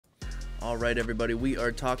All right, everybody, we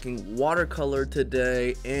are talking watercolor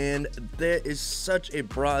today, and there is such a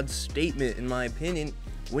broad statement, in my opinion,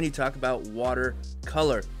 when you talk about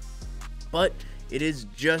watercolor, but it is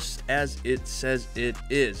just as it says it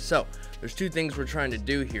is. So there's two things we're trying to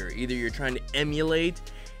do here. Either you're trying to emulate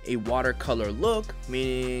a watercolor look,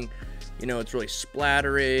 meaning, you know, it's really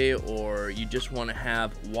splattery, or you just want to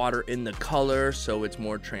have water in the color so it's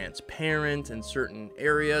more transparent in certain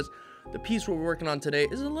areas. The piece we're working on today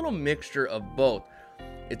is a little mixture of both.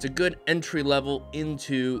 It's a good entry level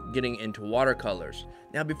into getting into watercolors.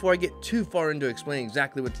 Now, before I get too far into explaining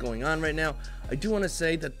exactly what's going on right now, I do want to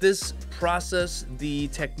say that this process, the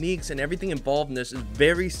techniques and everything involved in this is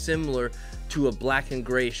very similar to a black and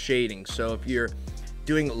gray shading. So if you're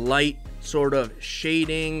doing light sort of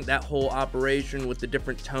shading, that whole operation with the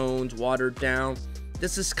different tones, watered down,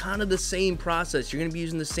 this is kind of the same process. You're going to be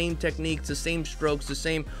using the same techniques, the same strokes, the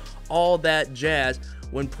same all that jazz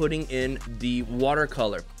when putting in the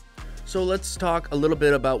watercolor. So let's talk a little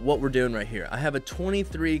bit about what we're doing right here. I have a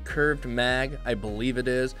 23 curved mag, I believe it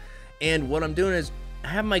is, and what I'm doing is I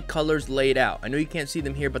have my colors laid out. I know you can't see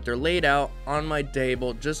them here, but they're laid out on my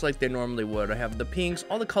table just like they normally would. I have the pinks,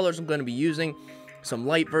 all the colors I'm going to be using, some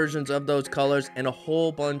light versions of those colors, and a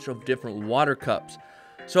whole bunch of different water cups.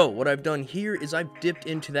 So what I've done here is I've dipped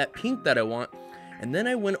into that pink that I want, and then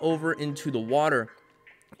I went over into the water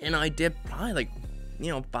and I dipped probably like,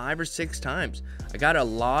 5 or 6 times. I got a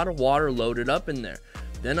lot of water loaded up in there.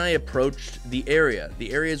 Then I approached the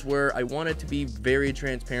areas where I want it to be very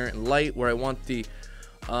transparent and light, where I want the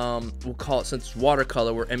we'll call it, since it's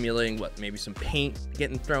watercolor, we're emulating maybe some paint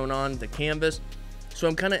getting thrown on the canvas. So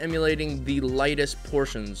I'm kind of emulating the lightest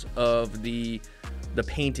portions of the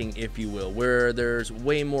painting, if you will, where there's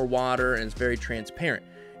way more water and it's very transparent.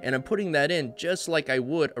 And I'm putting that in just like I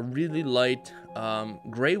would a really light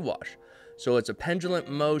gray wash. So it's a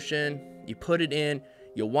pendulum motion, you put it in,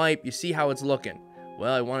 you wipe, you see how it's looking.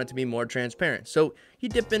 Well, I want it to be more transparent. So you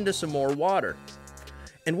dip into some more water.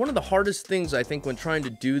 And one of the hardest things I think when trying to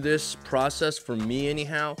do this process, for me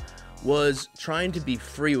anyhow, was trying to be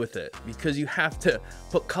free with it, because you have to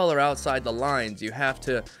put color outside the lines. You have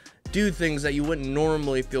to do things that you wouldn't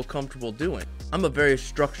normally feel comfortable doing. I'm a very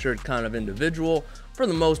structured kind of individual for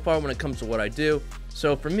the most part when it comes to what I do.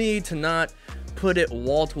 So for me to not put it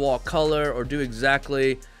wall-to-wall color or do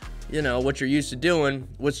exactly, what you're used to doing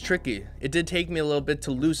was tricky. It did take me a little bit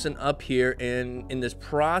to loosen up here in this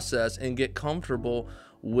process and get comfortable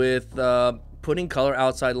with putting color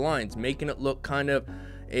outside lines, making it look kind of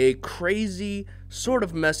a crazy, sort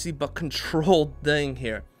of messy but controlled thing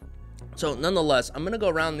here. So nonetheless, I'm gonna go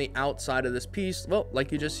around the outside of this piece, well,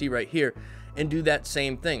 like you just see right here, and do that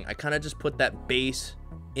same thing. I kind of just put that base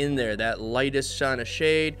in there, that lightest kind of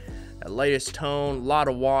shade, that lightest tone, a lot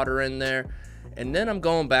of water in there. And then I'm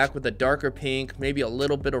going back with a darker pink, maybe a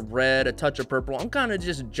little bit of red, a touch of purple. I'm kind of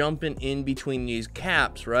just jumping in between these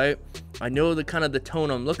caps, right? I know the kind of the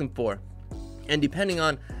tone I'm looking for. And depending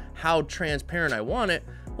on how transparent I want it,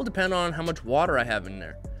 will depend on how much water I have in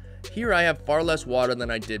there. Here I have far less water than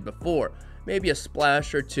I did before. Maybe a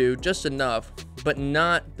splash or two, just enough, but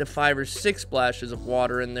not the 5 or 6 splashes of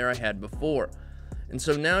water in there I had before. And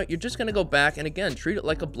so now you're just gonna go back and again, treat it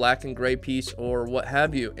like a black and gray piece or what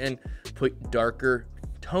have you, and put darker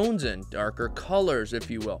tones in, darker colors, if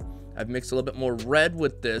you will. I've mixed a little bit more red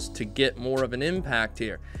with this to get more of an impact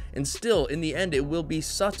here. And still, in the end, it will be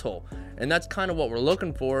subtle. And that's kind of what we're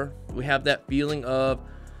looking for. We have that feeling of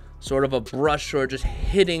sort of a brush or just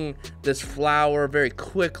hitting this flower very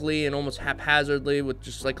quickly and almost haphazardly with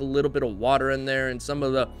just like a little bit of water in there, and some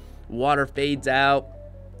of the water fades out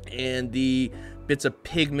and the bits of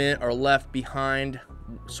pigment are left behind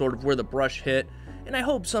sort of where the brush hit. And I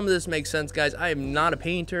hope some of this makes sense, guys. I am not a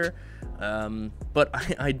painter, but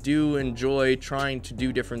I do enjoy trying to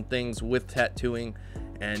do different things with tattooing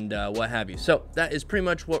and what have you. So that is pretty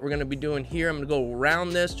much what we're going to be doing here. I'm going to go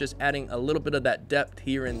around this, just adding a little bit of that depth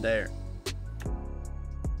here and there.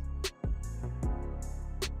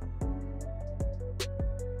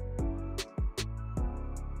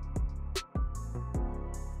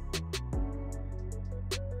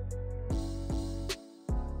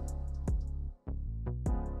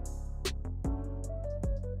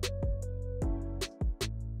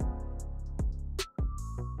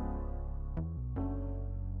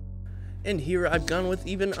 And here I've gone with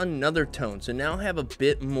even another tone, so now I have a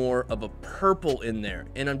bit more of a purple in there,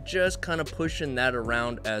 and I'm just kind of pushing that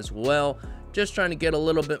around as well, just trying to get a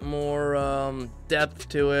little bit more depth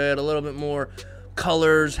to it, a little bit more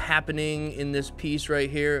colors happening in this piece right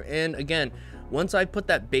here. And again, once I put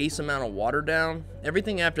that base amount of water down,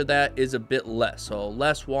 everything after that is a bit less, so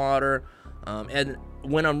less water, and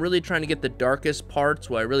when I'm really trying to get the darkest parts,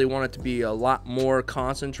 where I really want it to be a lot more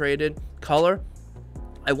concentrated color,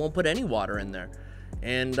 I won't put any water in there.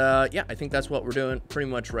 And yeah, I think that's what we're doing pretty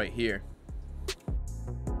much right here.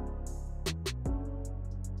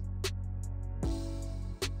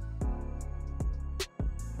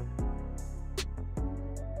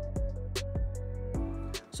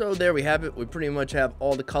 So there we have it. We pretty much have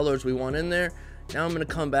all the colors we want in there. Now I'm going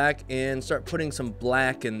to come back and start putting some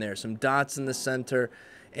black in there, some dots in the center.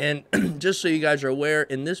 And just so you guys are aware,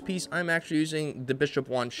 in this piece I'm actually using the Bishop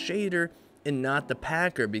Wand shader and not the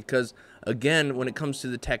packer, because again, when it comes to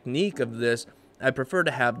the technique of this, I prefer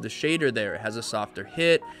to have the shader there. It has a softer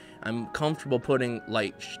hit. I'm comfortable putting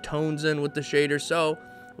light tones in with the shader, so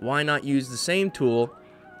why not use the same tool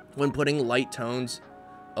when putting light tones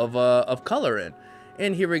of color in?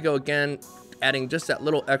 And here we go again, adding just that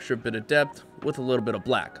little extra bit of depth with a little bit of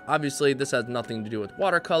black. Obviously, this has nothing to do with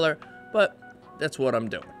watercolor, but that's what I'm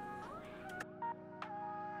doing.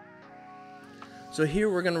 So here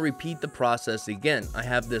we're going to repeat the process again. I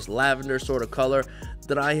have this lavender sort of color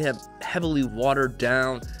that I have heavily watered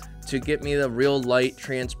down to get me the real light,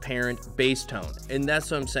 transparent base tone. And that's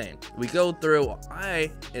what I'm saying. We go through,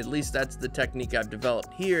 at least that's the technique I've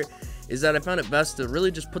developed here, is that I found it best to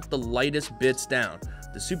really just put the lightest bits down,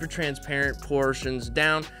 the super transparent portions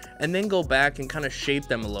down, and then go back and kind of shape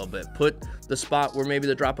them a little bit. Put the spot where maybe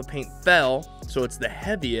the drop of paint fell, so it's the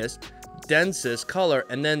heaviest, densest color,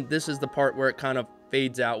 and then this is the part where it kind of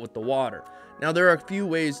fades out with the water. Now there are a few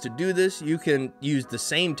ways to do this. You can use the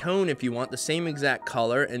same tone if you want, the same exact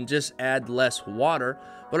color, and just add less water,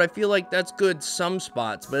 but I feel like that's good some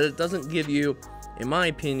spots, but it doesn't give you, in my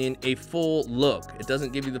opinion, a full look. It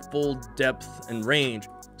doesn't give you the full depth and range.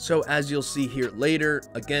 So as you'll see here later,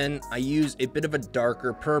 again, I use a bit of a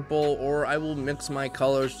darker purple, or I will mix my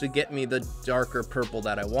colors to get me the darker purple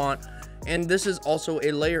that I want. And this is also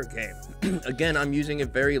a layer game. Again, I'm using a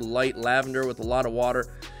very light lavender with a lot of water.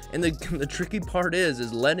 And the tricky part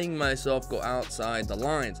is letting myself go outside the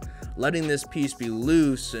lines, letting this piece be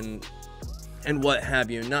loose and what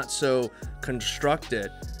have you, not so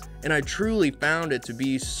constructed. And I truly found it to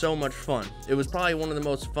be so much fun. It was probably one of the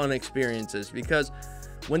most fun experiences, because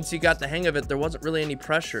once you got the hang of it, there wasn't really any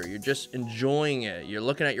pressure. You're just enjoying it. You're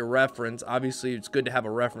looking at your reference. Obviously, it's good to have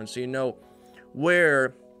a reference so you know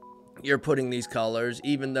where you're putting these colors,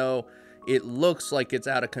 even though it looks like it's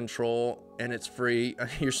out of control and it's free.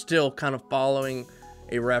 You're still kind of following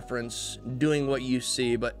a reference, doing what you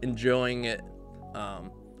see, but enjoying it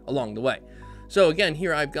along the way. So again,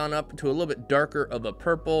 here I've gone up to a little bit darker of a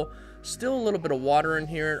purple, still a little bit of water in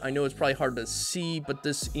here. I know it's probably hard to see, but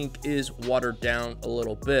this ink is watered down a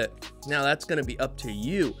little bit. Now that's going to be up to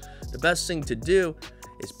you. The best thing to do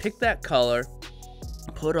is pick that color,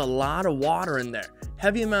 put a lot of water in there,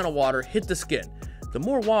 heavy amount of water, hit the skin. The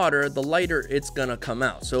more water, the lighter it's gonna come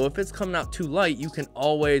out. So if it's coming out too light, you can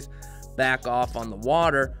always back off on the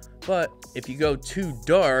water, but if you go too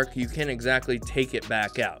dark, you can't exactly take it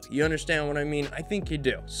back out. You understand what I mean? I think you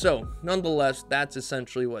do. So nonetheless, that's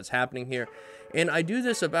essentially what's happening here. And I do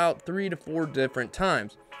this about 3 to 4 different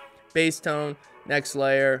times. Base tone, next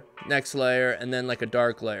layer, and then like a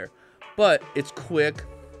dark layer. But it's quick.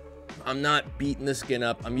 I'm not beating the skin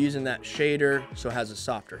up. I'm using that shader so it has a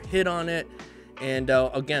softer hit on it. And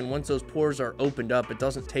again, once those pores are opened up, it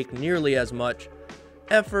doesn't take nearly as much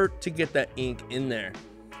effort to get that ink in there.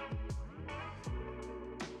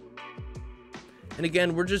 And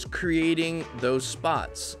again, we're just creating those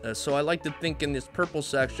spots. So I like to think in this purple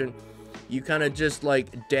section, you kind of just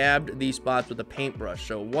like dabbed these spots with a paintbrush.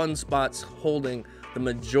 So one spot's holding the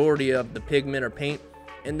majority of the pigment or paint,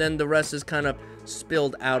 and then the rest is kind of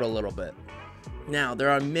spilled out a little bit. Now, there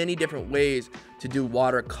are many different ways to do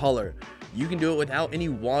watercolor. You can do it without any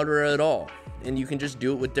water at all, and you can just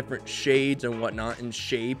do it with different shades and whatnot, and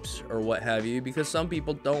shapes or what have you, because some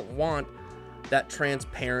people don't want that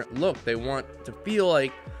transparent look. They want to feel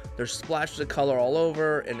like there's splashes of color all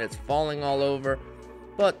over and it's falling all over,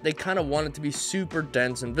 but they kind of want it to be super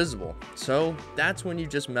dense and visible. So that's when you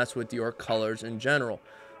just mess with your colors in general.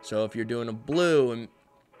 So if you're doing a blue and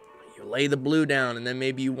you lay the blue down, and then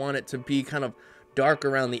maybe you want it to be kind of dark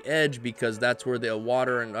around the edge because that's where the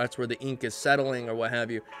water and that's where the ink is settling or what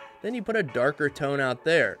have you, then you put a darker tone out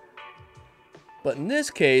there. But in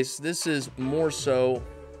this case, this is more so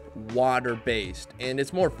water based, and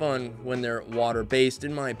it's more fun when they're water based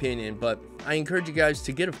in my opinion. But I encourage you guys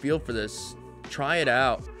to get a feel for this. Try it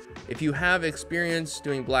out. If you have experience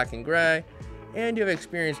doing black and gray and you have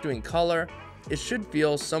experience doing color, it should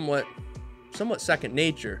feel somewhat second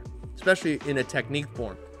nature, especially in a technique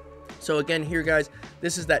form. So again, here guys,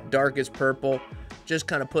 this is that darkest purple. just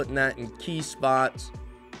kind of putting that in key spots,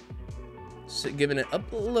 so giving it a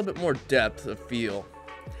little bit more depth of feel.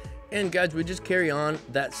 And guys, we just carry on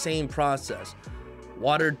that same process.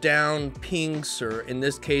 Watered down pinks, or in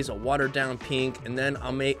this case a watered down pink, and then I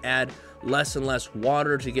may add less and less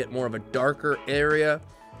water to get more of a darker area.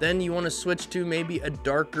 Then you want to switch to maybe a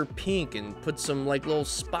darker pink and put some like little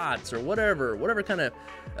spots or whatever kind of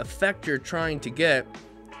effect you're trying to get.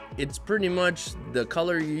 It's pretty much the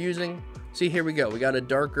color you're using. See, here we go, we got a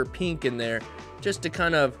darker pink in there just to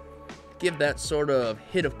kind of give that sort of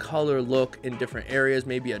hit of color look in different areas.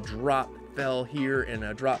 Maybe a drop fell here and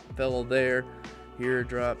a drop fell there. Here,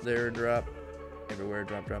 drop, there, drop, everywhere,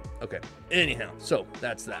 drop, drop. Okay, anyhow, so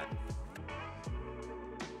that's that.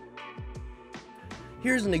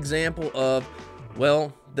 Here's an example of,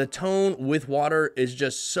 well, the tone with water is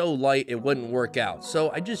just so light it wouldn't work out.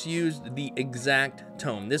 So I just used the exact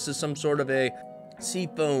tone. This is some sort of a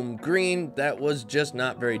seafoam green that was just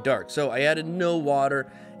not very dark. So I added no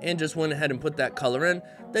water and just went ahead and put that color in,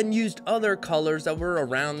 then used other colors that were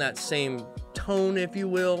around that same tone, if you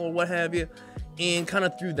will, or what have you, and kind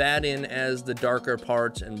of threw that in as the darker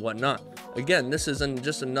parts and whatnot. Again, this isn't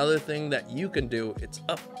just another thing that you can do. It's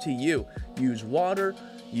up to you. Use water,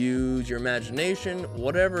 use your imagination,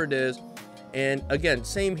 whatever it is. And again,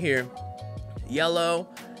 same here. Yellow,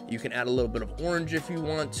 you can add a little bit of orange if you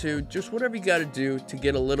want to. Just whatever you got to do to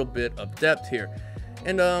get a little bit of depth here.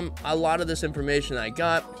 And a lot of this information I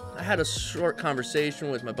got, I had a short conversation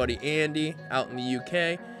with my buddy Andy out in the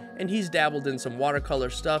UK, and he's dabbled in some watercolor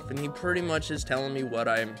stuff, and he pretty much is telling me what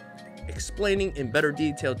I'm explaining in better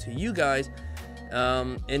detail to you guys.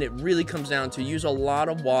 And it really comes down to use a lot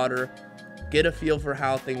of water, get a feel for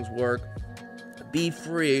how things work, be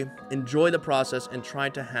free, enjoy the process, and try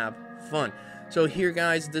to have fun. So here,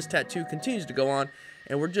 guys, this tattoo continues to go on,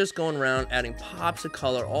 and we're just going around adding pops of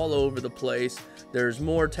color all over the place. There's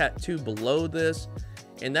more tattoo below this,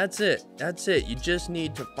 and that's it. That's it. You just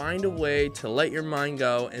need to find a way to let your mind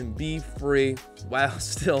go and be free while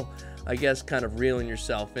still, I guess, kind of reeling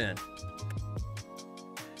yourself in.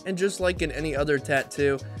 And just like in any other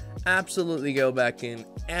tattoo, absolutely go back in,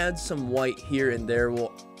 add some white here and there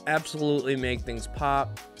will absolutely make things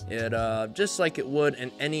pop. It just like it would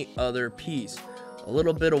in any other piece. A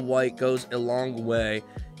little bit of white goes a long way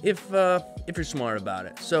if you're smart about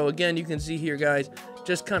it. So again, you can see here, guys,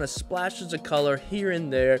 just kind of splashes of color here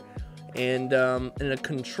and there, and in a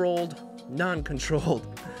controlled,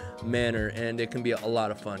 non-controlled manner, and it can be a lot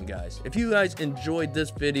of fun, guys. If you guys enjoyed this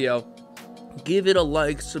video, give it a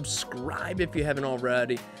like, subscribe if you haven't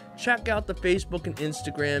already. Check out the Facebook and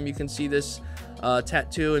Instagram. You can see this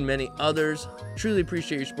tattoo and many others. Truly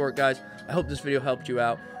appreciate your support, guys. I hope this video helped you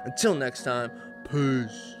out. Until next time,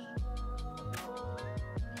 peace.